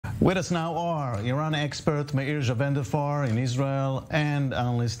With us now are Iran expert Meir Javendefar in Israel and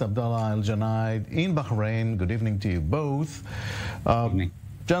analyst Abdallah Al-Janaid in Bahrain. Good evening to you both.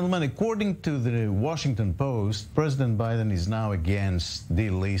 Gentlemen, according to the Washington Post, President Biden is now against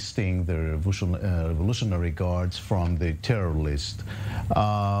delisting the Revolutionary Guards from the terror list.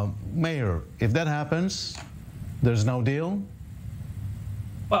 Meir, if that happens, there's no deal?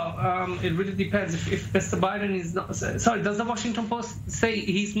 Well, it really depends. If Mr. Biden is not... Sorry, does the Washington Post say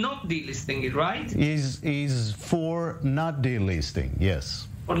he's not delisting it, right? He's for not delisting, yes.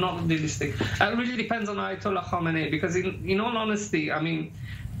 Or not delisting. It really depends on Ayatollah Khamenei, because in all honesty, I mean,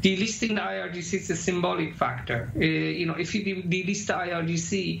 delisting the IRGC is a symbolic factor. If you delist the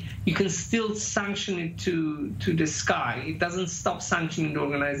IRGC, you can still sanction it to the sky. It doesn't stop sanctioning the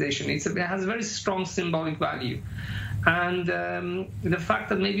organization. It has a very strong symbolic value. And the fact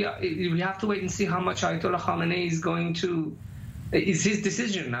that maybe we have to wait and see how much Ayatollah Khamenei is going to... It's his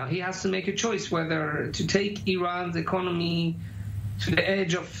decision now. He has to make a choice whether to take Iran's economy to the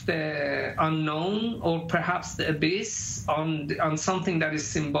edge of the unknown or perhaps the abyss on something that is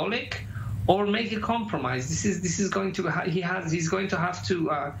symbolic, or make a compromise. This is going to he's going to have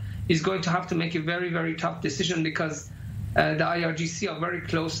to make a very, very tough decision, because the IRGC are very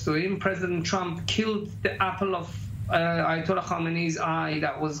close to him. President Trump killed the apple of Ayatollah Khamenei's eye,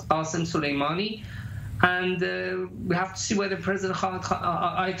 that was Qasem Soleimani, and we have to see whether President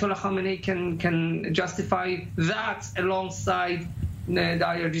Ayatollah Khamenei can justify that alongside the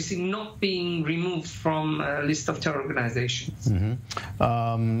IRGC not being removed from a list of terror organizations.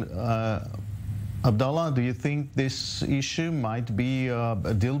 Abdallah, do you think this issue might be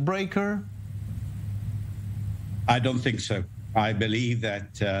a deal breaker? I don't think so. I believe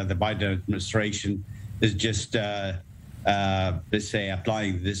that the Biden administration is just, let's say,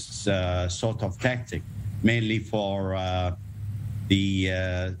 applying this sort of tactic, mainly for the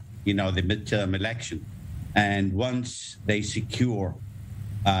midterm election. And once they secure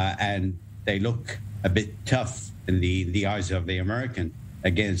and they look a bit tough in the eyes of the American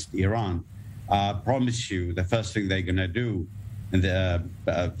against Iran, I promise you the first thing they're going to do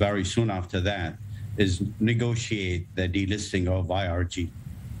very soon after that is negotiate the delisting of IRG.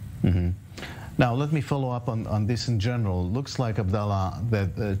 Mm-hmm. Now, let me follow up on this in general. Looks like, Abdallah,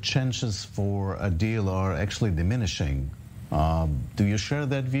 that the chances for a deal are actually diminishing. Do you share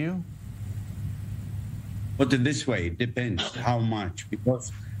that view? Put it this way, it depends how much,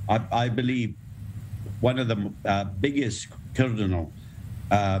 because I believe one of the biggest cardinal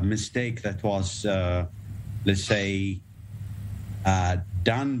mistake that was, let's say,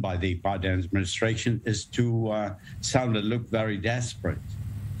 done by the Biden administration is to sound and look very desperate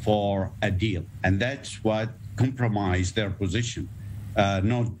for a deal. And that's what compromised their position,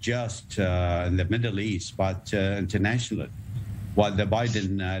 not just in the Middle East, but internationally. What the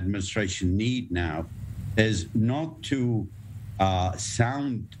Biden administration need now is not to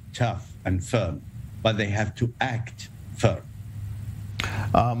sound tough and firm, but they have to act firm.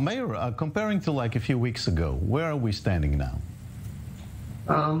 Meir, comparing to like a few weeks ago, where are we standing now?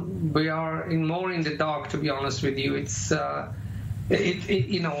 We are more in the dark, to be honest with you. It's there's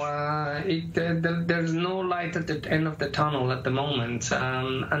no light at the end of the tunnel at the moment.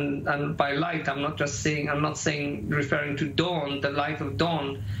 And by light, I'm not saying referring to dawn, the light of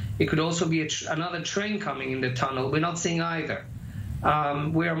dawn. It could also be another train coming in the tunnel. We're not seeing either.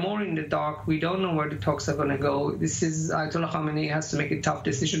 We are more in the dark. We don't know where the talks are going to go. Ayatollah Khamenei has to make a tough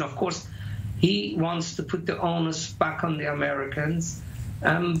decision. Of course, he wants to put the onus back on the Americans.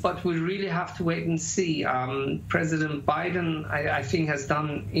 But we really have to wait and see. President Biden, I think, has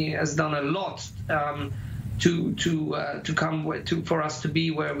done a lot for us to be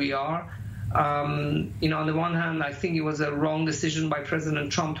where we are. On the one hand, I think it was a wrong decision by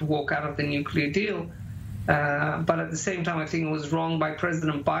President Trump to walk out of the nuclear deal. But at the same time, I think it was wrong by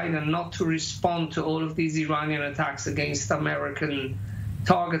President Biden not to respond to all of these Iranian attacks against American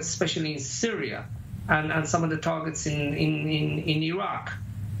targets, especially in Syria. And some of the targets in Iraq.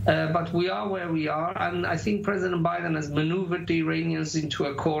 But we are where we are, and I think President Biden has maneuvered the Iranians into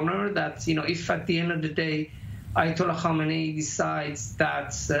a corner that, if at the end of the day Ayatollah Khamenei decides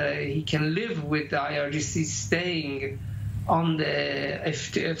that he can live with the IRGC staying on the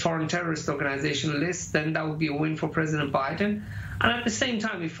foreign terrorist organization list, then that would be a win for President Biden. And at the same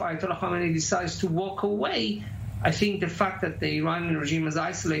time, if Ayatollah Khamenei decides to walk away, I think the fact that the Iranian regime has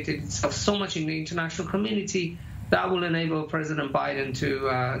isolated itself so much in the international community, that will enable President Biden to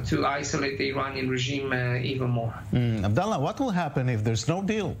isolate the Iranian regime even more. Abdallah, what will happen if there's no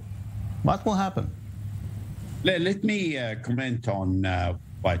deal? What will happen? Let me comment on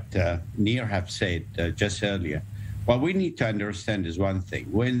what Nir have said just earlier. What we need to understand is one thing.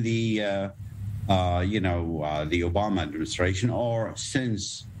 When the Obama administration, or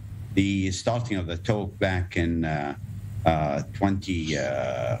since the starting of the talk back in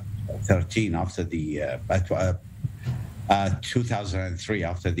 2013, after the 2003,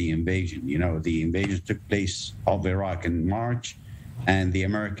 after the invasion, the invasion took place of Iraq in March, and the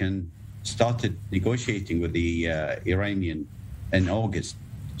American started negotiating with the Iranian in August.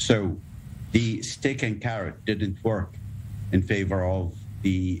 So the stick and carrot didn't work in favor of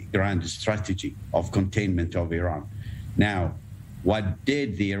the grand strategy of containment of Iran. Now, what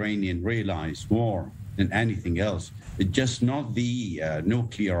did the Iranian realize more than anything else? It's just not the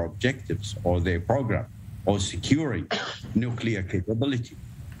nuclear objectives or their program or securing nuclear capability.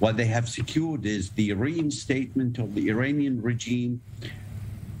 What they have secured is the reinstatement of the Iranian regime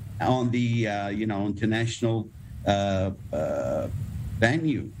on the international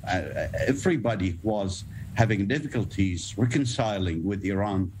venue. Everybody was having difficulties reconciling with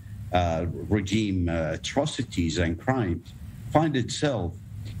Iran regime atrocities and crimes, find itself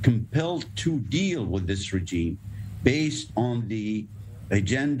compelled to deal with this regime based on the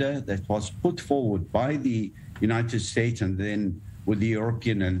agenda that was put forward by the United States, and then with the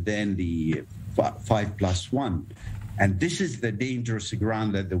European, and then the 5+1. And this is the dangerous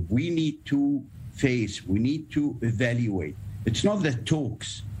ground that we need to face, we need to evaluate. It's not the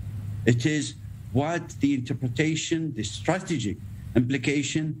talks, it is what the interpretation, the strategic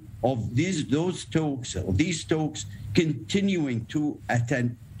implication of these talks continuing to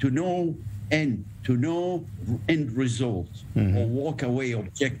attend to no end, to no end results or walk away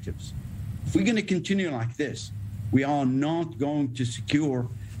objectives. If we're going to continue like this, we are not going to secure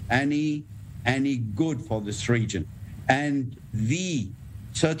any good for this region. And the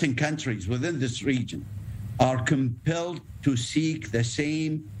certain countries within this region are compelled to seek the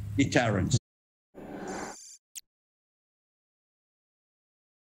same deterrence.